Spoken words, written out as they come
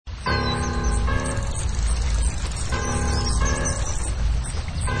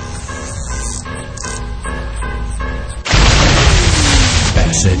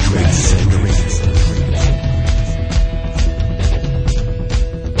Bass Edge Radio.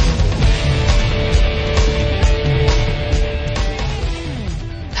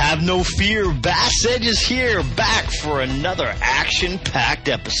 Have no fear, Bass Edge is here, back for another action-packed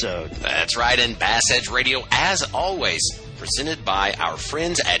episode. That's right, and Bass Edge Radio, as always, presented by our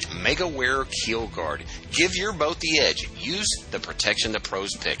friends at MegaWare KeelGuard. Give your boat the edge. Use the protection the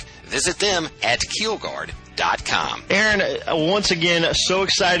pros pick. Visit them at KeelGuard.com. Aaron, once again, so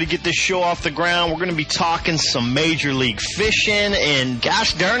excited to get this show off the ground. We're going to be talking some Major League fishing, and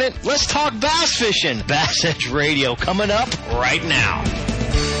gosh darn it, let's talk bass fishing. Bass Edge Radio coming up right now.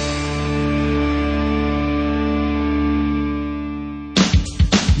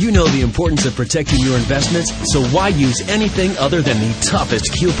 You know the importance of protecting your investments, so why use anything other than the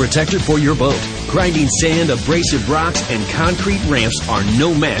toughest keel protector for your boat? Grinding sand, abrasive rocks, and concrete ramps are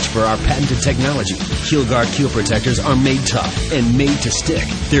no match for our patented technology. KeelGuard keel protectors are made tough and made to stick.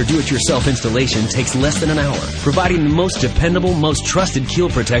 Their do-it-yourself installation takes less than an hour, providing the most dependable, most trusted keel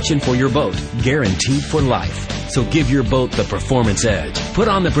protection for your boat, guaranteed for life. So give your boat the performance edge. Put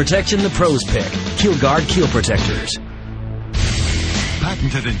on the protection the pros pick. KeelGuard keel protectors.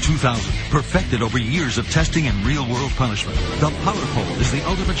 Patented in 2000, perfected over years of testing and real-world punishment, the Power Pole is the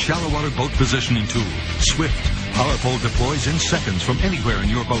ultimate shallow water boat positioning tool. Swift, Power Pole deploys in seconds from anywhere in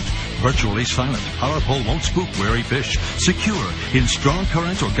your boat. Virtually silent, Power Pole won't spook wary fish. Secure in strong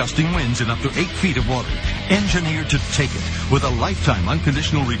currents or gusting winds in up to 8 feet of water. Engineered to take it with a lifetime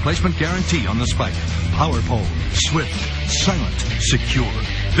unconditional replacement guarantee on the spike. Power Pole, swift, silent, secure.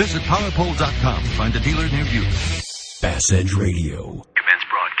 Visit PowerPole.com to find a dealer near you. Bass Edge Radio. Commence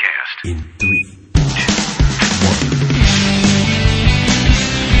broadcast. In 3, 2,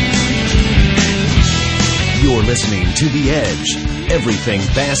 1. You're listening to The Edge. Everything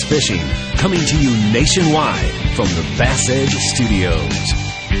bass fishing. Coming to you nationwide from the Bass Edge Studios.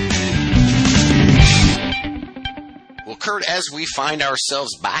 Well, Kurt, as we find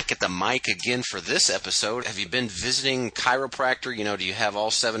ourselves back at the mic again for this episode, have you been visiting chiropractor? You know, do you have all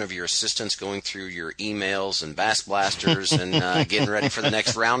 7 of your assistants going through your emails and bass blasters and getting ready for the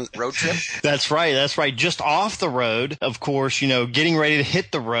next road trip? That's right. That's right. Just off the road, of course, you know, getting ready to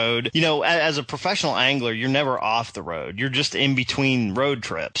hit the road. You know, as a professional angler, you're never off the road. You're just in between road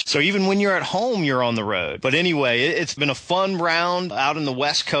trips. So even when you're at home, you're on the road. But anyway, it's been a fun round out in the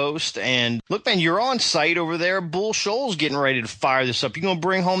West Coast. And look, man, you're on site over there, Bull Shoals, getting ready to fire this up. You gonna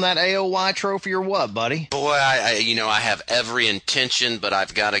bring home that AOY trophy or what, buddy? Boy, I have every intention, but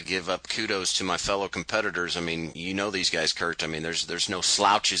I've got to give up kudos to my fellow competitors. I mean, you know these guys, Kurt. I mean, there's no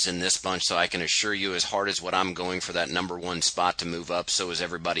slouches in this bunch, so I can assure you, as hard as what I'm going for that number 1 spot to move up, so is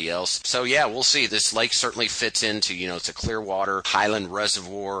everybody else. So yeah, we'll see. This lake certainly fits into, you know, it's a clear water, Highland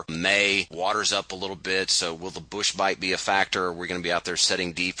Reservoir, May, water's up a little bit, so will the bush bite be a factor? Are we going to be out there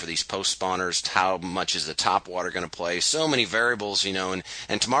setting deep for these post spawners? How much is the top water going to play? So many variables, you know,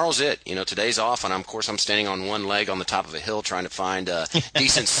 and tomorrow's it. You know, today's off, and of course I'm standing on one leg on the top of a hill trying to find a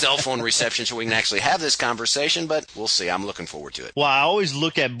decent cell phone reception so we can actually have this conversation, but we'll see. I'm looking forward to it. Well, I always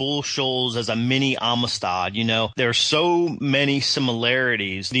look at Bull Shoals as a mini Amistad. You know, there's so many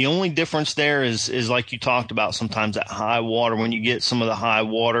similarities. The only difference there is like you talked about, sometimes at high water, when you get some of the high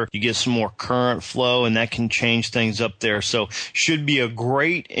water, you get some more current flow, and that can change things up there. So should be a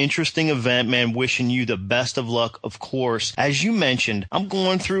great, interesting event, man. Wishing you the best of luck, of course. As you mentioned, I'm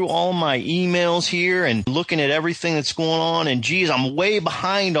going through all my emails here and looking at everything that's going on, and geez, I'm way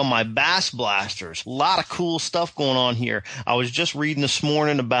behind on my bass blasters. A lot of cool stuff going on here. I was just reading this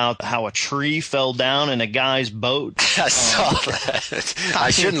morning about how a tree fell down in a guy's boat. I saw that. I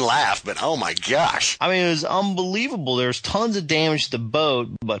shouldn't laugh, but oh my gosh. I mean, it was unbelievable. There's tons of damage to the boat,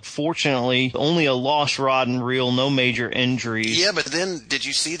 but fortunately, only a lost rod and reel, no major injuries. Yeah, but then did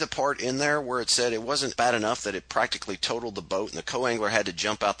you see the part in there where it said it wasn't bad enough that it practically totaled the boat and the co-angler had to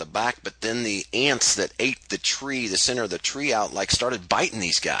jump out the back, but then the ants that ate the tree, the center of the tree out, like started biting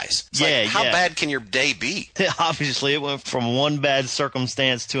these guys. It's like, how bad can your day be? Obviously, it went from one bad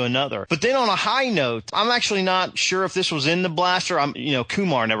circumstance to another. But then on a high note, I'm actually not sure if this was in the blaster.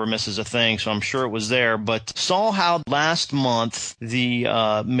 Kumar never misses a thing, so I'm sure it was there. But saw how last month the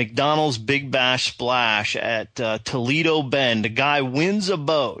McDonald's Big Bash Splash at Toledo Bend, the guy wins a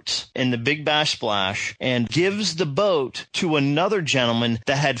boat in the Big Bash Splash and gives the boat to another gentleman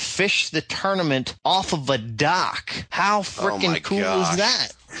that had fished the tournament off of a dock. How freaking cool is that?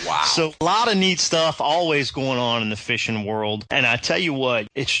 Wow. So a lot of neat stuff always going on in the fishing world. And I tell you what,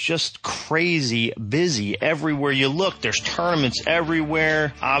 it's just crazy busy everywhere you look. There's tournaments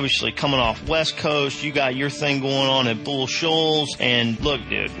everywhere. Obviously, coming off West Coast, you got your thing going on at Bull Shoals. And look,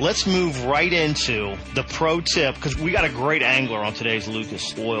 dude, let's move right into the pro tip, because we got a great angler on today's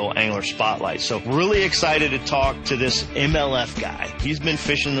Lucas Oil Angler Spotlight. So really excited to talk to this MLF guy. He's been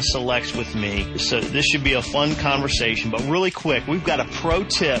fishing the selects with me, so this should be a fun conversation. But really quick, we've got a pro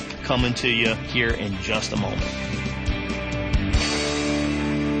tip coming to you here in just a moment.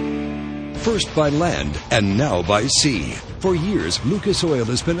 First by land and now by sea. For years, Lucas Oil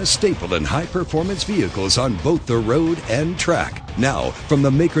has been a staple in high-performance vehicles on both the road and track. Now, from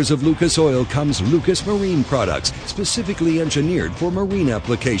the makers of Lucas Oil comes Lucas Marine products, specifically engineered for marine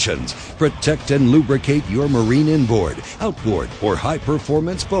applications. Protect and lubricate your marine inboard, outboard, or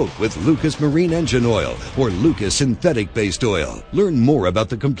high-performance boat with Lucas Marine Engine Oil or Lucas Synthetic-Based Oil. Learn more about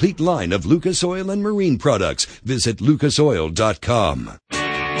the complete line of Lucas Oil and marine products. Visit lucasoil.com.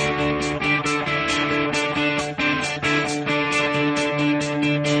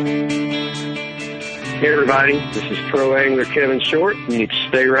 Hey everybody, this is Pro Angler Kevin Short. You need to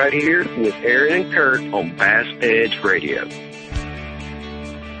stay right here with Aaron and Kurt on Bass Edge Radio.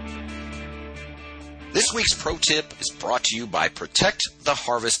 This week's pro tip is brought to you by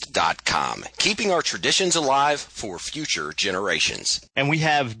ProtectTheHarvest.com, keeping our traditions alive for future generations. And we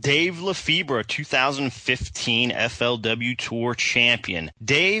have Dave Lefebvre, 2015 FLW Tour champion.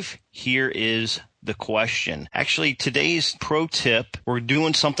 Dave, here is the question. Actually, today's pro tip, we're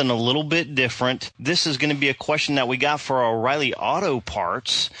doing something a little bit different. This is going to be a question that we got for our O'Reilly Auto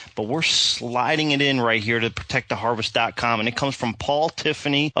Parts, but we're sliding it in right here to ProtectTheHarvest.com, and it comes from Paul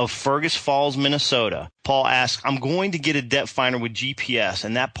Tiffany of Fergus Falls, Minnesota. Paul asks, I'm going to get a depth finder with GPS,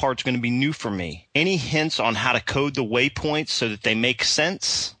 and that part's going to be new for me. Any hints on how to code the waypoints so that they make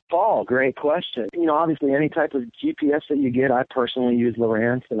sense? Paul, great question. Obviously any type of GPS that you get, I personally use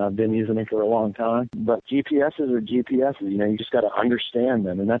Lowrance, and I've been using it for a long time. But GPSs are GPSs, you just got to understand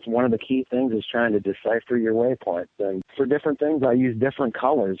them. And that's one of the key things is trying to decipher your waypoints. And for different things, I use different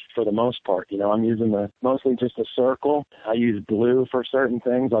colors for the most part. I'm using mostly just a circle. I use blue for certain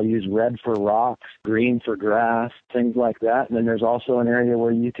things. I'll use red for rocks, green for grass, things like that. And then there's also an area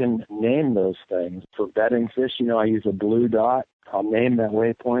where you can name those things. For bedding fish, I use a blue dot. I'll name that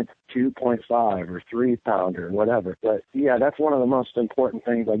waypoint 2.5 or 3 pounder, whatever. But yeah, that's one of the most important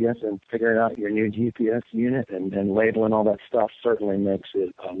things, I guess, in figuring out your new GPS unit and labeling all that stuff certainly makes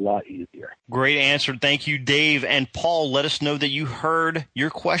it a lot easier. Great answer. Thank you, Dave. And Paul, let us know that you heard your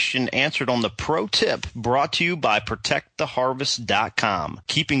question answered on the pro tip brought to you by ProtectTheHarvest.com,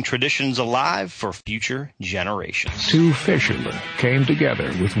 keeping traditions alive for future generations. Two fishermen came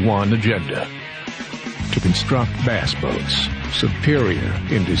together with one agenda: to construct bass boats, superior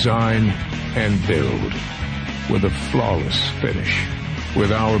in design and build, with a flawless finish,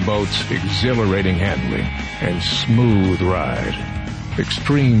 with our boats' exhilarating handling and smooth ride.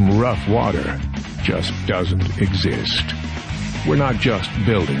 Extreme rough water just doesn't exist. We're not just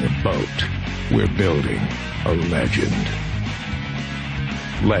building a boat, we're building a legend.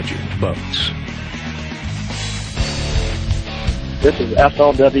 Legend Boats. This is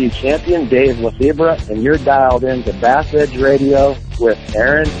FLW champion Dave Lefebvre, and you're dialed into Bass Edge Radio with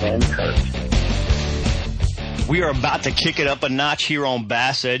Aaron and Kurt. We are about to kick it up a notch here on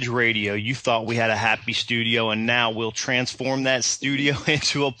Bass Edge Radio. You thought we had a happy studio, and now we'll transform that studio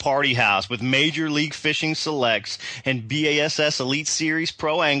into a party house with Major League Fishing Selects and BASS Elite Series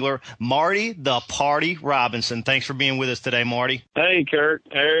Pro Angler Marty the Party Robinson. Thanks for being with us today, Marty. Hey, Kurt,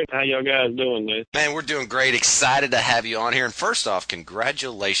 Aaron, how y'all guys doing, man? Man, we're doing great. Excited to have you on here. And first off,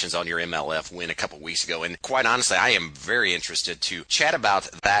 congratulations on your MLF win a couple weeks ago. And quite honestly, I am very interested to chat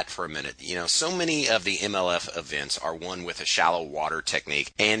about that for a minute. So many of the MLF events are won with a shallow water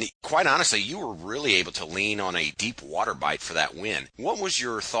technique. And quite honestly, you were really able to lean on a deep water bite for that win. What was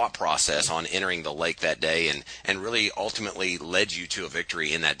your thought process on entering the lake that day and really ultimately led you to a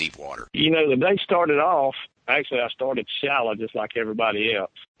victory in that deep water? The day started off, actually I started shallow just like everybody else.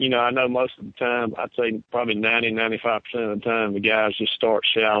 I know most of the time, I'd say probably 90-95% of the time, the guys just start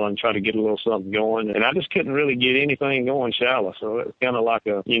shallow and try to get a little something going. And I just couldn't really get anything going shallow. So it was kind of like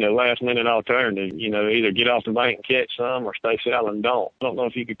a, last-minute alternative. Either get off the bank and catch some or stay shallow and don't. I don't know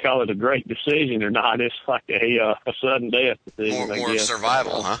if you could call it a great decision or not. It's like a sudden death decision. More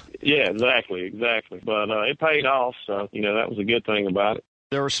survival, huh? Yeah, exactly. But it paid off, so, that was a good thing about it.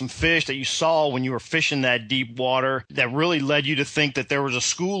 there were some fish that you saw when you were fishing that deep water that really led you to think that there was a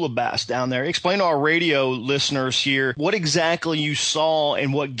school of bass down there. Explain to our radio listeners here what exactly you saw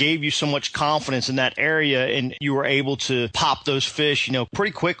and what gave you so much confidence in that area, and you were able to pop those fish,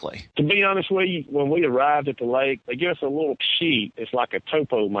 pretty quickly. To be honest with you, when we arrived at the lake, they give us a little sheet. It's like a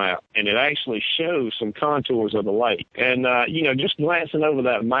topo map, and it actually shows some contours of the lake. And, just glancing over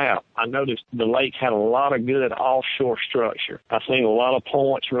that map, I noticed the lake had a lot of good offshore structure. I seen a lot of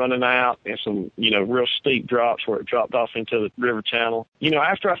points running out and some, real steep drops where it dropped off into the river channel.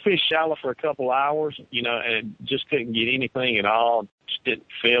 After I fished shallow for a couple hours, and just couldn't get anything at all, just didn't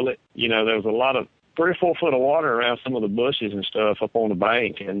feel it. There was a lot of 3 or 4 foot of water around some of the bushes and stuff up on the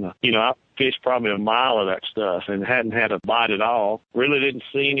bank. And, I fished probably a mile of that stuff and hadn't had a bite at all. Really didn't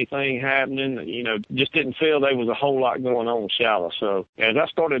see anything happening. Just didn't feel there was a whole lot going on shallow. So as I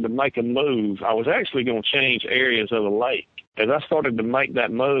started to make a move, I was actually going to change areas of the lake. As I started to make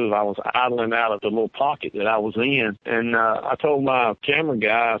that move, I was idling out of the little pocket that I was in. And I told my camera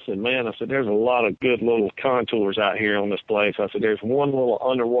guy, I said, there's a lot of good little contours out here on this place. I said, there's one little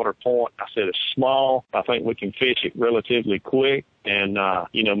underwater point. I said, it's small. I think we can fish it relatively quick and,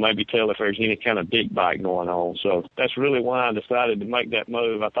 maybe tell if there's any kind of dig bite going on. So that's really why I decided to make that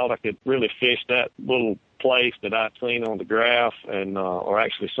move. I thought I could really fish that little place that I'd seen on the graph and or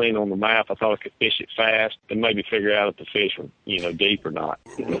actually seen on the map. I thought I could fish it fast and maybe figure out if the fish were, deep or not.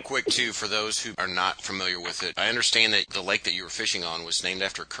 Real quick, too, for those who are not familiar with it, I understand that the lake that you were fishing on was named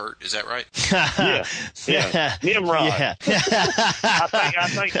after Kurt. Is that right? Yeah. Nimrod. Yeah. I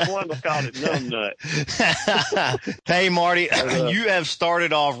think one was called it Numbnut. Hey, Marty, you have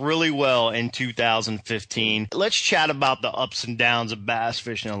started off really well in 2015. Let's chat about the ups and downs of bass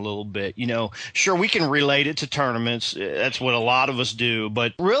fishing a little bit. Sure, we can relate it to tournaments. That's what a lot of us do.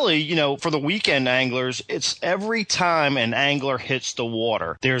 But really, for the weekend anglers, it's every time an angler hits the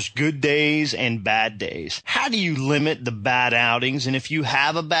water, there's good days and bad days. How do you limit the bad outings? And if you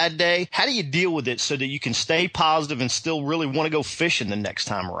have a bad day, how do you deal with it so that you can stay positive and still really want to go fishing the next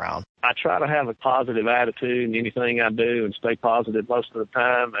time around? I try to have a positive attitude in anything I do and stay positive most of the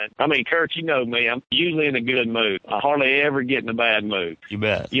time. And Kurt, you know me, I'm usually in a good mood. I hardly ever get in a bad mood. You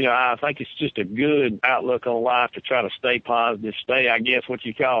bet. I think it's just a good outlook on life to try to stay positive, stay, I guess, what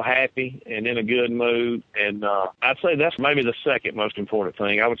you call happy and in a good mood. And I'd say that's maybe the second most important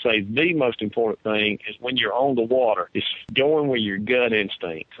thing. I would say the most important thing is when you're on the water, is going with your gut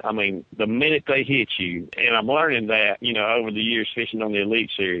instincts. The minute they hit you, and I'm learning that, over the years fishing on the Elite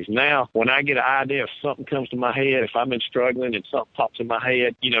Series. Now, when I get an idea, if something comes to my head, if I've been struggling and something pops in my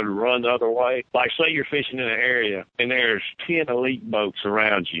head, to run the other way, like say you're fishing in an area and there's 10 elite boats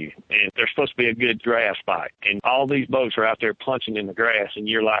around you and there's supposed to be a good grass bite and all these boats are out there punching in the grass and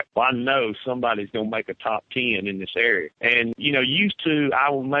you're like, well, I know somebody's going to make a top 10 in this area. And, used to, I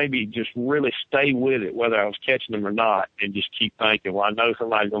will maybe just really stay with it, whether I was catching them or not, and just keep thinking, well, I know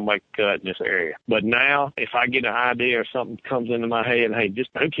somebody's going to make a cut in this area. But now, if I get an idea or something comes into my head, hey, just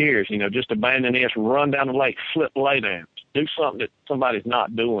who cares? Just abandon this, run down the lake, flip lay down. Do something that somebody's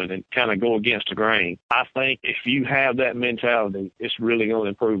not doing and kind of go against the grain. I think if you have that mentality, it's really going to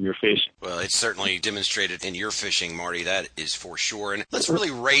improve your fishing. Well, it's certainly demonstrated in your fishing, Marty. That is for sure. And let's really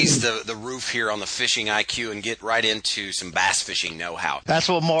raise the roof here on the fishing IQ and get right into some bass fishing know-how. That's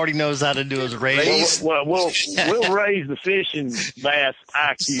what Marty knows how to do, is raise. Well, we'll raise the fishing bass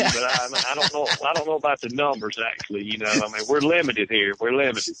IQ, but I don't know about the numbers, actually. We're limited here. We're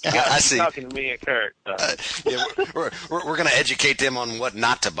limited. I see. Talking to me and Kurt. We're going to educate them on what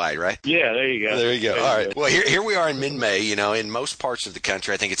not to bite, right? Yeah, there you go. There you go. All right. Well, here we are in mid-May. In most parts of the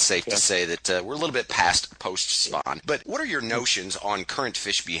country, I think it's safe to say that we're a little bit past post-spawn. But what are your notions on current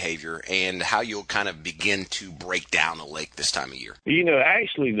fish behavior and how you'll kind of begin to break down a lake this time of year?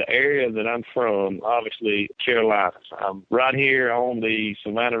 Actually, the area that I'm from, obviously, Carolinas. I'm right here on the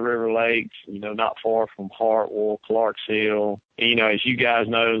Savannah River Lakes, not far from Hartwell, Clarks Hill. As you guys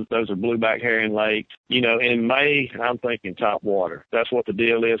know, those are blueback herring lakes. In May, I'm thinking top water. That's what the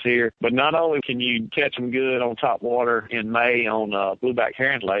deal is here. But not only can you catch them good on top water in May on blueback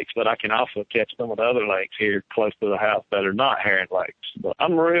herring lakes, but I can also catch some of the other lakes here close to the house that are not herring lakes. But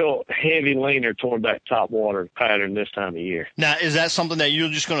I'm real heavy leaner toward that top water pattern this time of year. Now, is that something that you're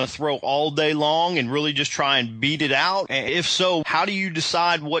just going to throw all day long and really just try and beat it out? And if so, how do you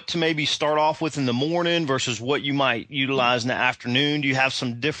decide what to maybe start off with in the morning versus what you might utilize in the afternoon? Do you have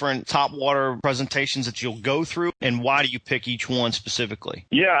some different top water presentations that you'll go through, and why do you pick each one specifically?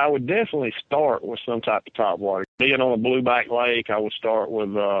 Yeah, I would definitely start with some type of top water. Being on a blueback lake, I would start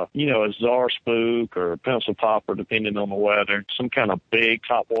with, a czar spook or a pencil popper, depending on the weather, some kind of big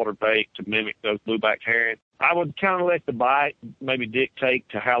top water bait to mimic those blueback herring. I would kind of let the bite maybe dictate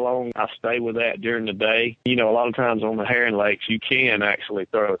to how long I stay with that during the day. You know, a lot of times on the herring lakes, you can actually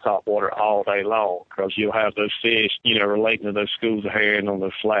throw top water all day long because you'll have those fish, you know, relating to those schools of herring on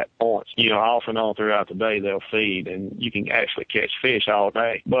those flat points. You know, off and on throughout the day they'll feed, and you can actually catch fish all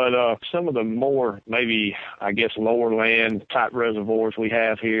day. But some of the more, maybe, I guess, lower land type reservoirs we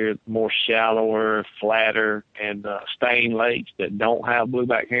have here, more shallower, flatter, and stained lakes that don't have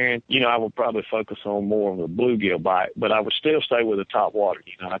blueback herring, you know, I would probably focus on more of a bluegill bite, but I would still stay with the top water.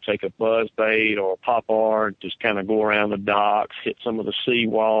 You know, I take a buzz bait or a popper, just kind of go around the docks, hit some of the sea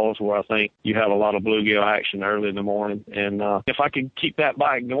walls where I think you have a lot of bluegill action early in the morning. And if I could keep that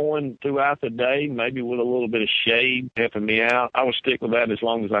bite going throughout the day, maybe with a little bit of shade helping me out, I would stick with that as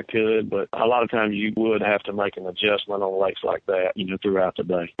long as I could. But a lot of times you would have to make an adjustment on lakes like that, you know, throughout the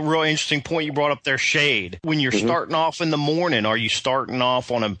day. A real interesting point you brought up there, shade. When you're starting off in the morning, are you starting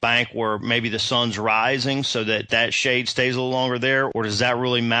off on a bank where maybe the sun's rising so that shade stays a little longer there, or does that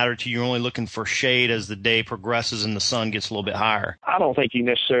really matter to you? You're only looking for shade as the day progresses and the sun gets a little bit higher? I don't think you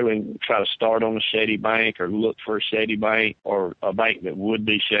necessarily try to start on a shady bank or look for a shady bank or a bank that would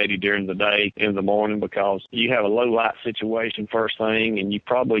be shady during the day in the morning, because you have a low light situation first thing, and you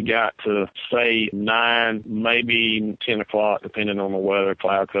probably got to say 9, maybe 10 o'clock, depending on the weather,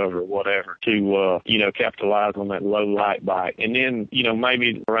 cloud cover or whatever, to, you know, capitalize on that low light bite. And then, you know,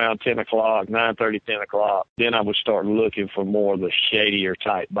 maybe around 10 o'clock, 9:30, 10 o'clock, then I would start looking for more of the shadier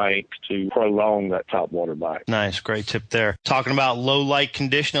type banks to prolong that topwater bite. Nice. Great tip there. Talking about low light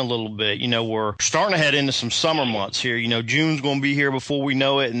condition a little bit, you know, we're starting to head into some summer months here. You know, June's going to be here before we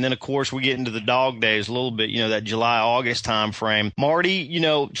know it. And then, of course, we get into the dog days a little bit, you know, that July, August time frame. Marty, you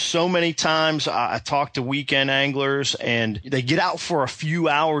know, so many times I talk to weekend anglers and they get out for a few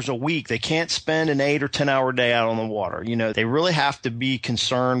hours a week. They can't spend an 8 or 10 hour day out on the water. You know, they really have to be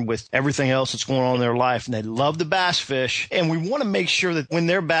concerned with everything else that's going on in their life. And they love the bass fish. And we want to make sure that when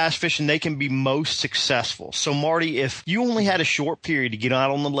they're bass fishing, they can be most successful. So, Marty, if you only had a short period to get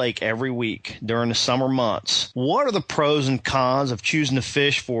out on the lake every week during the summer months, what are the pros and cons of choosing to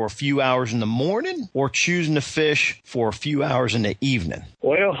fish for a few hours in the morning or choosing to fish for a few hours in the evening?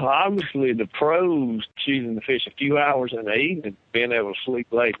 Well, obviously the pros choosing to fish a few hours in the evening, being able to sleep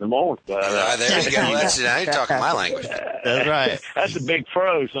late in the morning. But, there you go. Now you're talking my language. That's right. That's a big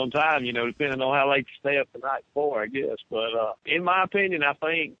pro sometimes, you know, depending on how late you stay up the night before, I guess. But in my opinion, I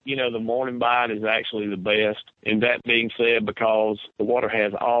think, you know, the morning bite is actually the best. And that being said, because the water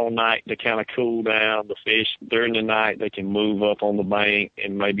has all night to kind of cool down, the fish during the night, they can move up on the bank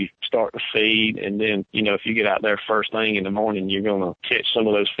and maybe start to feed. And then, you know, if you get out there first thing in the morning, you're going to catch some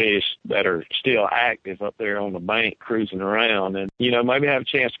of those fish that are still active up there on the bank cruising around, and, you know, maybe have a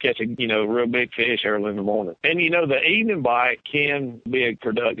chance to catch a, you know, real big fish early in the morning. And, you know, the evening bite can be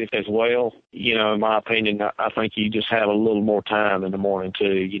productive as well. You know, in my opinion, I think you just have a little more time in the morning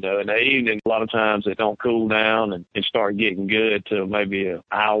too. You know, in the evening, a lot of times it don't cool down and start getting good till maybe an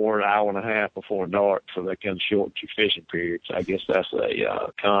hour and a half before dark, so that can shorten your fishing period. So I guess that's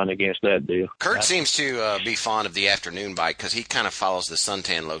a con against that deal. Kurt seems to be fond of the afternoon bite because he kind of follows the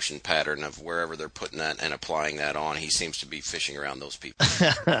suntan lotion pattern of wherever they're putting that and applying that on. He seems to be fishing around those people.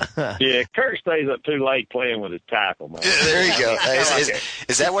 Yeah, Kurt stays up too late playing with his tackle, man. There you go.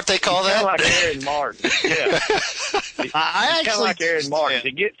 Is that what they call that? Kind of like Aaron Martin. Yeah. I kind of like Aaron Martin.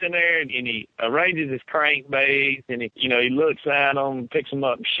 He gets in there and he arranges his crankbaits, and he looks at them, picks them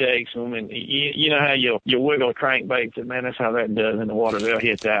up and shakes them, and you know how you wiggle a crankbait, and man, that's how that does in the water. They'll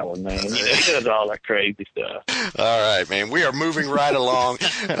hit that one, man. You know, he does all that crazy stuff. All right, man. We are moving right along.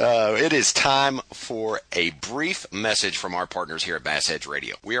 It is time for a brief message from our partners here at Bass Edge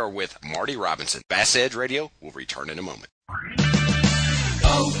Radio. We are with Marty Robinson. Bass Edge Radio will return in a moment.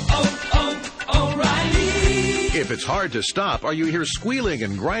 O'Reilly. If it's hard to stop or you hear squealing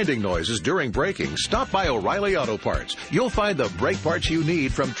and grinding noises during braking, stop by O'Reilly Auto Parts. You'll find the brake parts you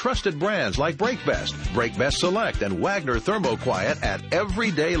need from trusted brands like BrakeBest Select, and Wagner Thermo-Quiet at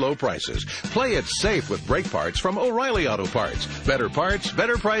everyday low prices. Play it safe with brake parts from O'Reilly Auto Parts. Better parts,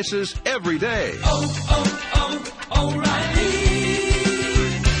 better prices, every day. O'Reilly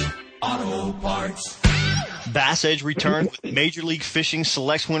Auto Parts. Bass Edge returned with Major League Fishing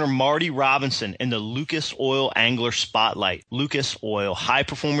Selects winner Marty Robinson in the Lucas Oil Angler Spotlight. Lucas Oil,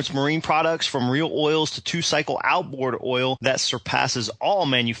 high-performance marine products from real oils to two-cycle outboard oil that surpasses all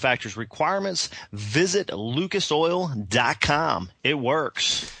manufacturers' requirements. Visit lucasoil.com. It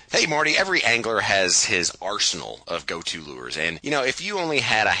works. Hey, Marty, every angler has his arsenal of go-to lures. And, you know, if you only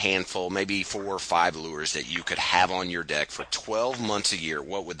had a handful, maybe 4 or 5 lures that you could have on your deck for 12 months a year,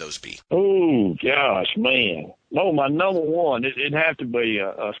 what would those be? Oh, gosh, man. Oh, my number one, it'd have to be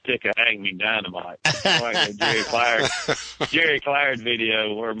a stick of Acme Dynamite. Like the Jerry Clared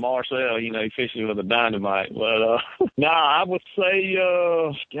video where Marcel, he fishes with a dynamite. But, I would say,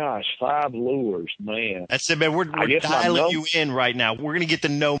 5 lures, man. That's it, man. We're dialing you in right now. We're going to get to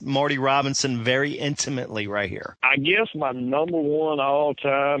know Marty Robinson very intimately right here. I guess my number one all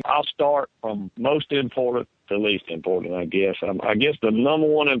time, I'll start from most important to least important, I guess. I guess the number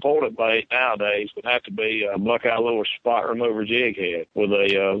one important bait nowadays would have to be a Buckeye Lure spot remover jig head with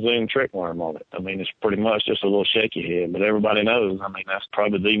a Zoom trick worm on it. I mean, it's pretty much just a little shaky head, but everybody knows, that's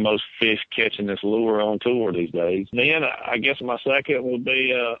probably the most fish catching this lure on tour these days. Then I guess my second would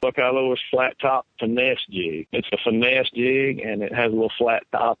be Buckeye Lure's flat top finesse jig. It's a finesse jig, and it has a little flat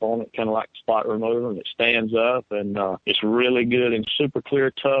top on it, kind of like spot remover, and it stands up, and it's really good in super clear,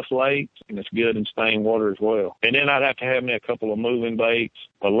 tough lakes, and it's good in stained water as well. And then I'd have to have me a couple of moving baits,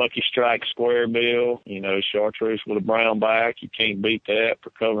 a Lucky Strike square bill, chartreuse with a brown back. You can't beat that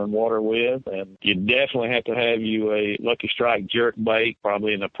for covering water with. And you definitely have to have you a Lucky Strike jerk bait,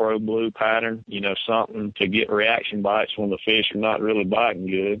 probably in a Pro Blue pattern, something to get reaction bites when the fish are not really biting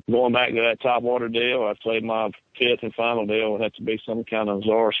good. Going back to that top water deal, I'd say my fifth and final deal would have to be some kind of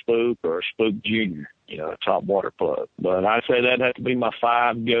Czar Spook or a Spook Junior. A top water plug. But I'd say that'd have to be my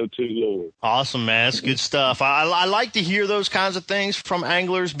 5 go-to lures. Awesome, man. That's good stuff. I like to hear those kinds of things from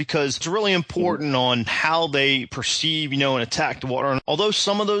anglers because it's really important on how they perceive, and attack the water. And although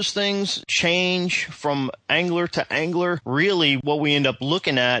some of those things change from angler to angler, really what we end up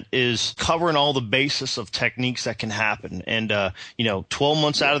looking at is covering all the basis of techniques that can happen. And, 12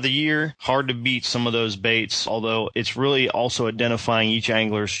 months out of the year, hard to beat some of those baits, although it's really also identifying each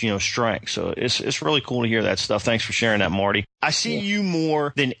angler's, strength. So it's really cool to hear that stuff. Thanks for sharing that, Marty. I see you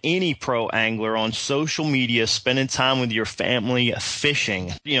more than any pro angler on social media spending time with your family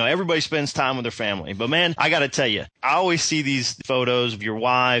fishing. Everybody spends time with their family. But, man, I got to tell you, I always see these photos of your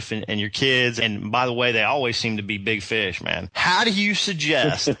wife and your kids. And, by the way, they always seem to be big fish, man. How do you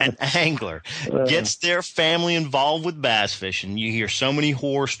suggest an angler gets their family involved with bass fishing? You hear so many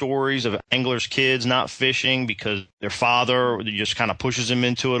horror stories of anglers' kids not fishing because their father just kind of pushes them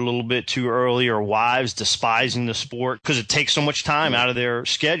into it a little bit too early, or wives despising the sport because it takes so much time out of their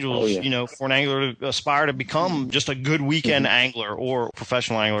schedules, for an angler to aspire to become just a good weekend angler or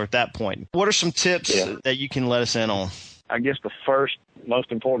professional angler at that point. What are some tips that you can let us in on? I guess the first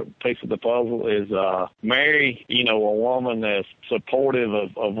most important piece of the puzzle is marry, a woman that's supportive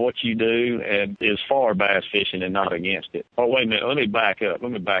of what you do and is for bass fishing and not against it. Oh, wait a minute. Let me back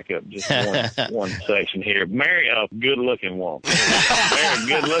up just one section here. Marry a good-looking woman. Marry a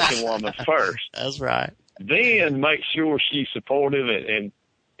good-looking woman first. That's right. Then make sure she's supportive and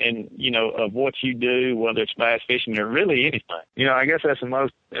of what you do, whether it's bass fishing or really anything. I guess that's the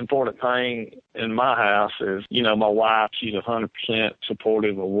most important thing in my house is, my wife, she's 100%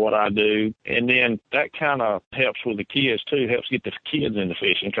 supportive of what I do. And then that kind of helps with the kids too, helps get the kids into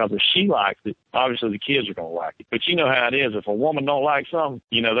fishing, because if she likes it, obviously the kids are going to like it. But you know how it is. If a woman don't like something,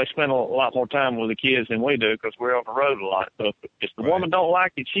 they spend a lot more time with the kids than we do because we're on the road a lot. So if the woman don't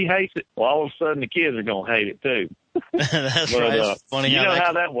like it, she hates it, well, all of a sudden the kids are going to hate it too. That's right. Funny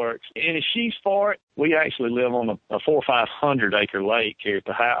how that works. And if she's for it, we actually live on a 400 or 500 acre lake here at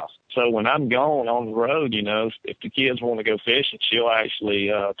the house. So when I'm gone on the road, if the kids want to go fishing, she'll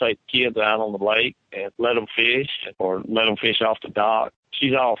actually take the kids out on the lake and let them fish or let them fish off the dock.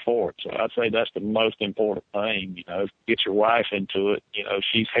 She's all for it. So I'd say that's the most important thing, get your wife into it.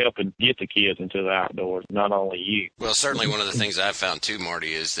 She's helping get the kids into the outdoors, not only you. Well, certainly one of the things I've found too,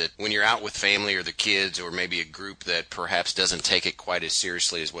 Marty, is that when you're out with family or the kids or maybe a group that perhaps doesn't take it quite as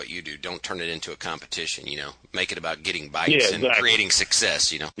seriously as what you do, don't turn it into a competition, make it about getting bites and creating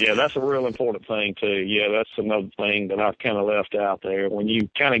success, Yeah, that's a real important thing too. Yeah, that's another thing that I've kind of left out there. When you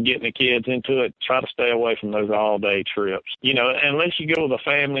kind of getting the kids into it, try to stay away from those all-day trips. Unless you go with a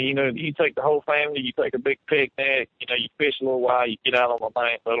family, you take the whole family, you take a big picnic, you fish a little while, you get out on the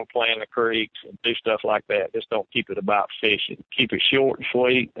bank, let them play in the creeks and do stuff like that. Just don't keep it about fishing. Keep it short and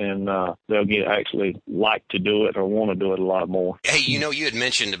sweet, and they'll actually like to do it or want to do it a lot more. Hey, you had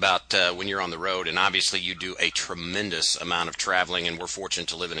mentioned about when you're on the road, and obviously you do a tremendous amount of traveling, and we're fortunate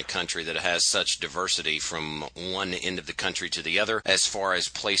to live in a country that has such diversity from one end of the country to the other as far as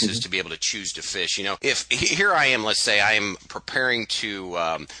places to be able to choose to fish. If here I am, let's say I am preparing to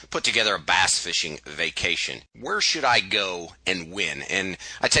put together a bass fishing vacation, where should I go and when? And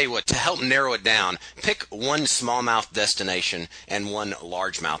I tell you what, to help narrow it down, pick one smallmouth destination and one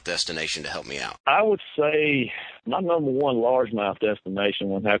largemouth destination to help me out. I would say My number one largemouth destination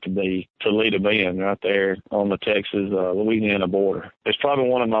would have to be Toledo Bend, right there on the Texas-Louisiana border. It's probably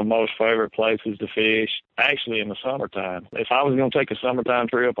one of my most favorite places to fish, actually in the summertime. If I was going to take a summertime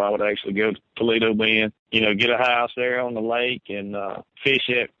trip, I would actually go to Toledo Bend, get a house there on the lake and fish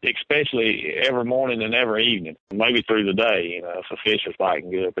it, especially every morning and every evening, maybe through the day, if the fish are fighting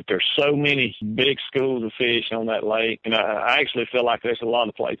good. But there's so many big schools of fish on that lake, and I actually feel like there's a lot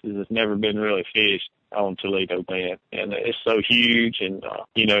of places that's never been really fished on Toledo Bend, and it's so huge, and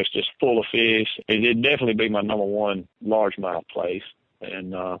it's just full of fish. It'd definitely be my number one largemouth place.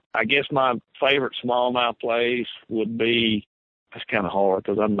 And I guess my favorite smallmouth place would be, that's kind of hard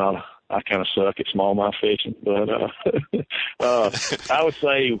because I kind of suck at smallmouth fishing, but I would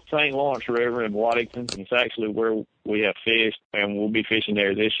say St. Lawrence River in Waddington. It's actually where we have fished, and we'll be fishing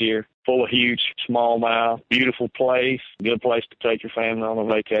there this year. Full of huge smallmouth, beautiful place, good place to take your family on a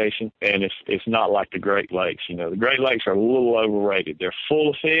vacation, and it's not like the Great Lakes. The Great Lakes are a little overrated. They're full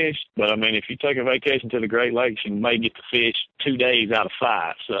of fish, but I mean, if you take a vacation to the Great Lakes, you may get to fish 2 days out of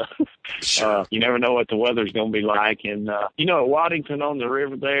 5. So Sure. You never know what the weather's going to be like. And at Waddington on the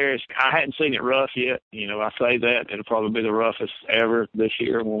river there, I hadn't seen it rough yet. I say that it'll probably be the roughest ever this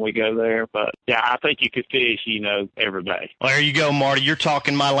year when we go there. But yeah, I think you could fish, every day. Well, there you go, Marty. You're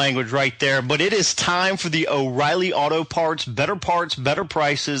talking my language right there. But it is time for the O'Reilly Auto Parts, better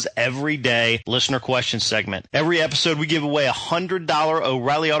prices every day listener question segment. Every episode we give away a $100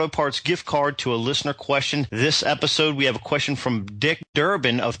 O'Reilly Auto Parts gift card to a listener question. This episode we have a question from Dick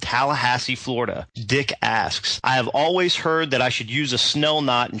Durbin of Tallahassee, Florida. Dick asks, I have always heard that I should use a snell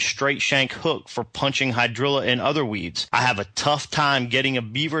knot and straight shank hook for punching hydrilla and other weeds. I have a tough time getting a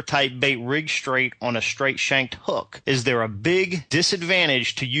beaver type bait rig straight on a straight shanked hook. Is there a big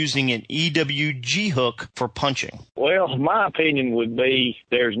disadvantage to using an EWG hook for punching? Well, my opinion would be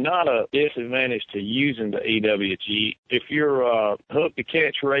there's not a disadvantage to using the EWG. If your hook to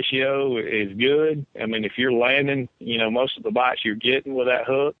catch ratio is good, I mean, if you're landing, most of the bites you're getting with that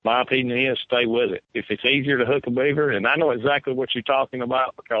hook, my opinion is stay with it. If it's easier to hook a beaver, and I know exactly what you're talking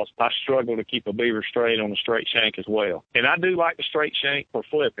about because I struggle to keep a beaver straight on a straight shank as well. And I do like the straight shank for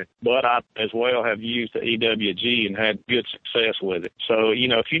flipping, but I as well have used the EWG and had good success with it. So,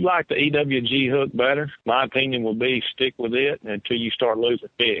 if you like the EWG hook better, my opinion would be stick with it until you start losing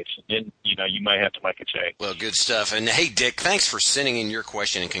fish. And then, you may have to make a change. Well, good stuff. And hey, Dick, thanks for sending in your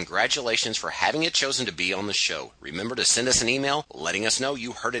question, and congratulations for having it chosen to be on the show. Remember to send us an email letting us know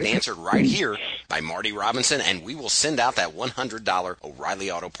you heard it answered right here by Marty Robinson, and we will send out that $100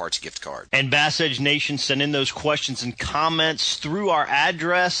 O'Reilly Auto Parts gift card. And Bass Edge Nation, send in those questions and comments through our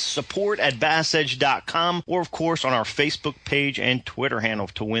address, support@bassedge.com, or, of course, on our Facebook page and Twitter handle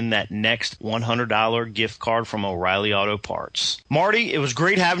to win that next $100 gift card from O'Reilly Auto Parts. Marty, it was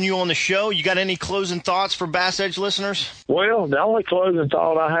great having you on the show. You got any closing thoughts for Bass Edge listeners? Well, the only closing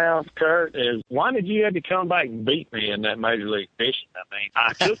thought I have, Kurt, is why did you have to come back and beat me in that Major League Fishing? I mean,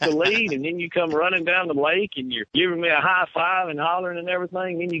 I took the lead, and then you come running down the lake, and you're giving me a high five and hollering and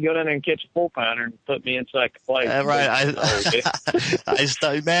everything. Then you go down there and catch a 4-pounder and put me in second place. Right. I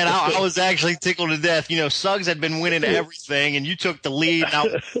was actually tickled to death. Suggs had been winning everything, and you took the lead.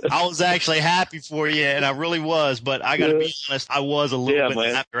 And I was actually happy for you, and I really was. But I got to be honest, I was a little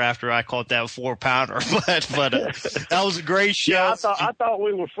bit after I caught that 4-pounder. But that was a great show. Yeah, I thought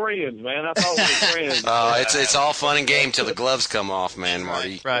we were friends, man. I thought we were friends. Oh, it's all fun and game till the gloves come off, man,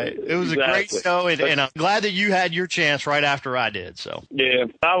 Marty. Right. It was a great show, and I'm glad that you had your chance right after I did. So yeah,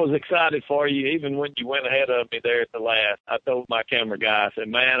 I was excited for you, even when you went ahead of me there at the last. I told my camera guy, I said,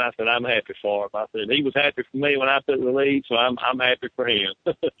 man, I'm happy for him. I said, he was happy for me when I took the lead, so I'm happy for him.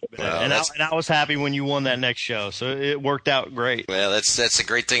 And I was happy when you won that next show, so it worked out great. Well, that's the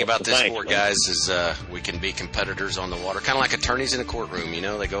great thing about this sport, guys, is we can be competitors on the water, kind of like attorneys in a courtroom.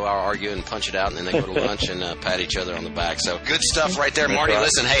 They go argue and punch it out, and then they go to lunch and pat each other on the back. So good stuff right there, Marty. Right.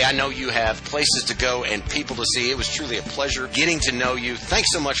 Listen, hey, I know you have places to go and people to see. It was truly a pleasure getting to know you.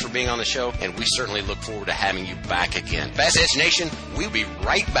 Thanks so much for being on the show, and we certainly look forward to having you back again. Bass Edge Nation, we'll be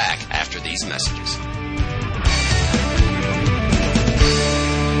right back after these messages.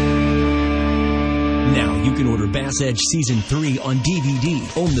 Now you can order Bass Edge Season 3 on DVD.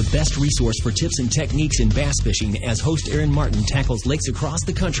 Own the best resource for tips and techniques in bass fishing as host Aaron Martin tackles lakes across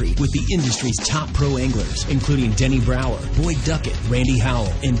the country with the industry's top pro anglers, including Denny Brower, Boyd Duckett, Randy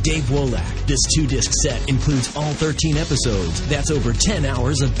Howell, and Dave Wolak. This 2-disc set includes all 13 episodes. That's over 10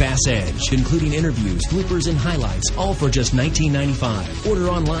 hours of Bass Edge, including interviews, bloopers, and highlights, all for just $19.95. Order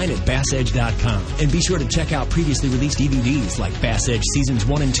online at bassedge.com. And be sure to check out previously released DVDs like Bass Edge Seasons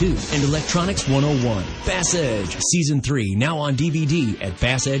 1 and 2 and Electronics 101. Bass Edge Season 3 now on DVD at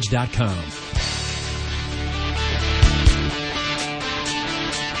bassedge.com.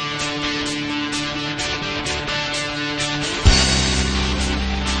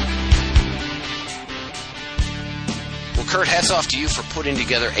 Kurt, hats off to you for putting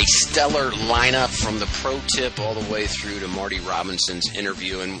together a stellar lineup from the pro tip all the way through to Marty Robinson's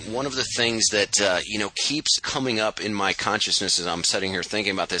interview. And one of the things that, keeps coming up in my consciousness as I'm sitting here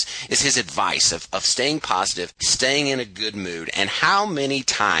thinking about this is his advice of staying positive, staying in a good mood. And how many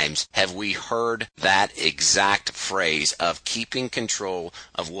times have we heard that exact phrase of keeping control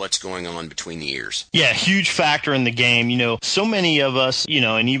of what's going on between the ears? Yeah, huge factor in the game. So many of us,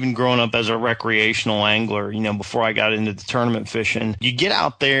 and even growing up as a recreational angler, before I got into the tournament fishing, you get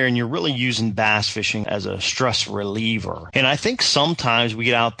out there and you're really using bass fishing as a stress reliever. And I think sometimes we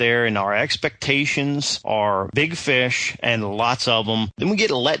get out there and our expectations are big fish and lots of them. Then we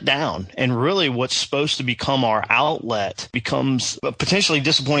get let down. And really what's supposed to become our outlet becomes a potentially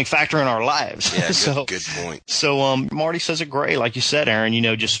disappointing factor in our lives. Yeah, good point. So Marty says it great. Like you said, Aaron,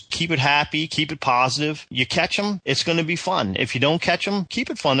 just keep it happy, keep it positive. You catch them, it's going to be fun. If you don't catch them, keep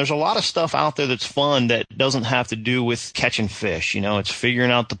it fun. There's a lot of stuff out there that's fun that doesn't have to do with catching fish. It's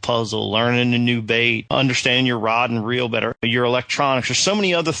figuring out the puzzle, learning a new bait, understanding your rod and reel better, your electronics. There's so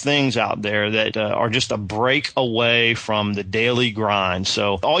many other things out there that are just a break away from the daily grind.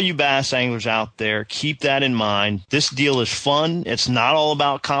 So all you bass anglers out there, keep that in mind. This deal is fun. It's not all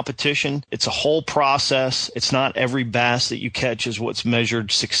about competition. It's a whole process. It's not every bass that you catch is what's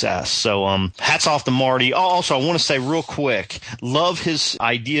measured success. So hats off to Marty. Also, I want to say real quick, love his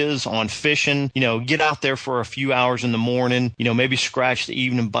ideas on fishing. Get out there for a few hours in the morning, maybe scratch the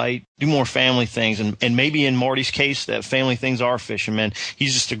evening bite, do more family things. And maybe in Marty's case, that family things are fishing, man.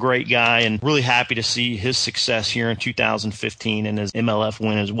 He's just a great guy and really happy to see his success here in 2015 and his MLF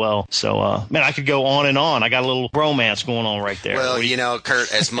win as well. So, man, I could go on and on. I got a little bromance going on right there. Well,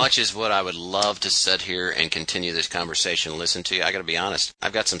 Kurt, as much as what I would love to sit here and continue this conversation and listen to you, I got to be honest.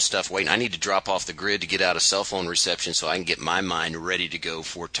 I've got some stuff waiting. I need to drop off the grid to get out of cell phone reception so I can get my mind ready to go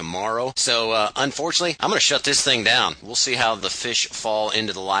for tomorrow. So, unfortunately, I'm going to shut this thing down. We'll see how the fish fall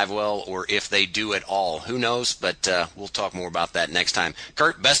into the live well or if they do at all. Who knows? But we'll talk more about that next time.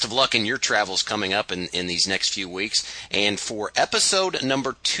 Kurt, best of luck in your travels coming up in these next few weeks. And for episode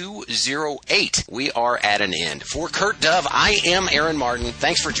number 208, we are at an end. For Kurt Dove, I am Aaron Martin.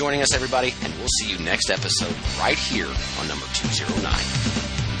 Thanks for joining us, everybody, and we'll see you next episode right here on number 209.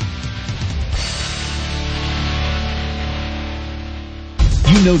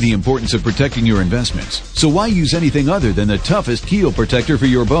 You know the importance of protecting your investments, so why use anything other than the toughest keel protector for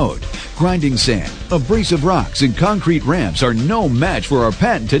your boat? Grinding sand, abrasive rocks, and concrete ramps are no match for our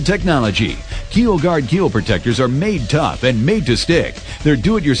patented technology. KeelGuard keel protectors are made tough and made to stick. Their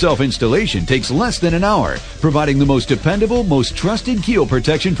do-it-yourself installation takes less than an hour, providing the most dependable, most trusted keel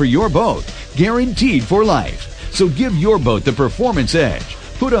protection for your boat, guaranteed for life. So give your boat the performance edge.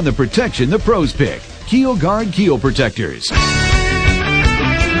 Put on the protection the pros pick. KeelGuard keel protectors.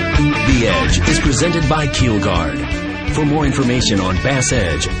 The Edge is presented by KeelGuard. For more information on Bass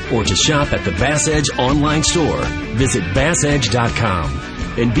Edge or to shop at the Bass Edge online store, visit BassEdge.com.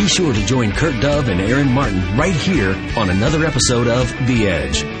 And be sure to join Kurt Dove and Aaron Martin right here on another episode of The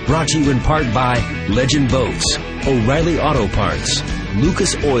Edge. Brought to you in part by Legend Boats, O'Reilly Auto Parts,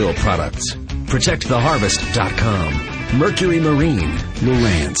 Lucas Oil Products, ProtectTheHarvest.com, Mercury Marine,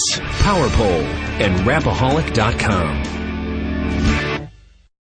 Lowrance, PowerPole, and Rapaholic.com.